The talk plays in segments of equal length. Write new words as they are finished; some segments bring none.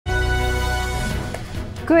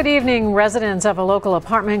Good evening. Residents of a local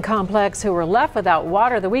apartment complex who were left without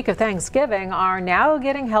water the week of Thanksgiving are now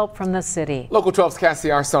getting help from the city. Local 12's Cassie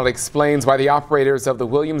Arsenault explains why the operators of the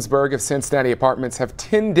Williamsburg of Cincinnati apartments have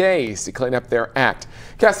 10 days to clean up their act.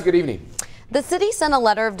 Cassie, good evening. The city sent a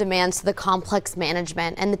letter of demands to the complex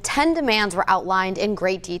management, and the 10 demands were outlined in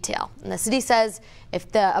great detail. And the city says if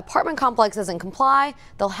the apartment complex doesn't comply,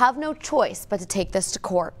 they'll have no choice but to take this to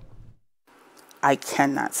court. I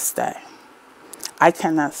cannot stay. I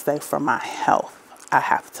cannot stay for my health. I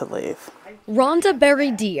have to leave. Rhonda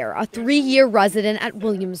Berry-Deer, a 3-year resident at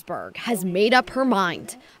Williamsburg, has made up her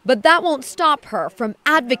mind. But that won't stop her from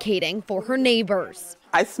advocating for her neighbors.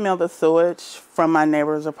 I smell the sewage from my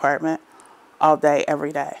neighbor's apartment all day,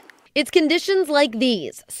 every day. It's conditions like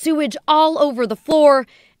these, sewage all over the floor,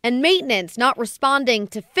 and maintenance not responding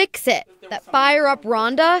to fix it, that fire up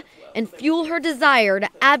Rhonda and fuel her desire to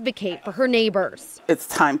advocate for her neighbors. It's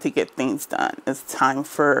time to get things done. It's time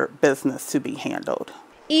for business to be handled.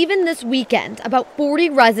 Even this weekend, about 40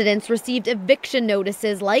 residents received eviction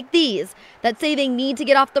notices like these that say they need to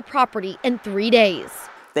get off the property in 3 days.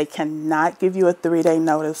 They cannot give you a 3-day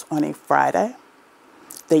notice on a Friday.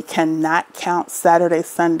 They cannot count Saturday,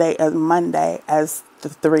 Sunday, and Monday as the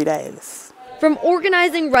 3 days. From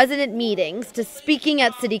organizing resident meetings to speaking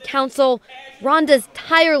at city council, Rhonda's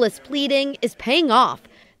tireless pleading is paying off.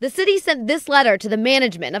 The city sent this letter to the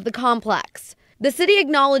management of the complex. The city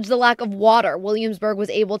acknowledged the lack of water Williamsburg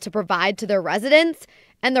was able to provide to their residents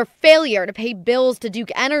and their failure to pay bills to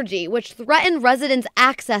Duke Energy, which threatened residents'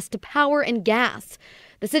 access to power and gas.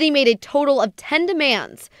 The city made a total of 10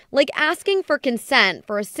 demands, like asking for consent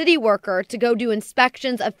for a city worker to go do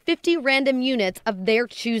inspections of 50 random units of their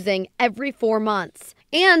choosing every 4 months,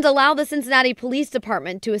 and allow the Cincinnati Police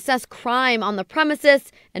Department to assess crime on the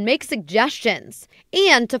premises and make suggestions,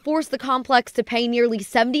 and to force the complex to pay nearly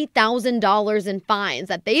 $70,000 in fines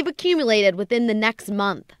that they've accumulated within the next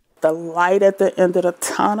month. The light at the end of the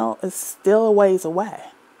tunnel is still a ways away,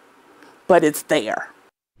 but it's there.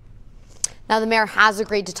 Now, the mayor has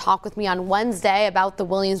agreed to talk with me on Wednesday about the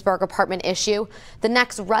Williamsburg apartment issue. The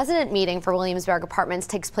next resident meeting for Williamsburg Apartments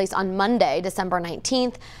takes place on Monday, December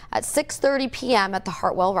 19th at 6:30 p.m. at the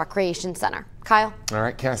Hartwell Recreation Center. Kyle? All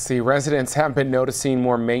right, Cassie, residents have been noticing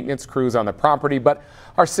more maintenance crews on the property, but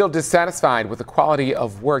are still dissatisfied with the quality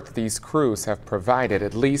of work that these crews have provided,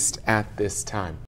 at least at this time.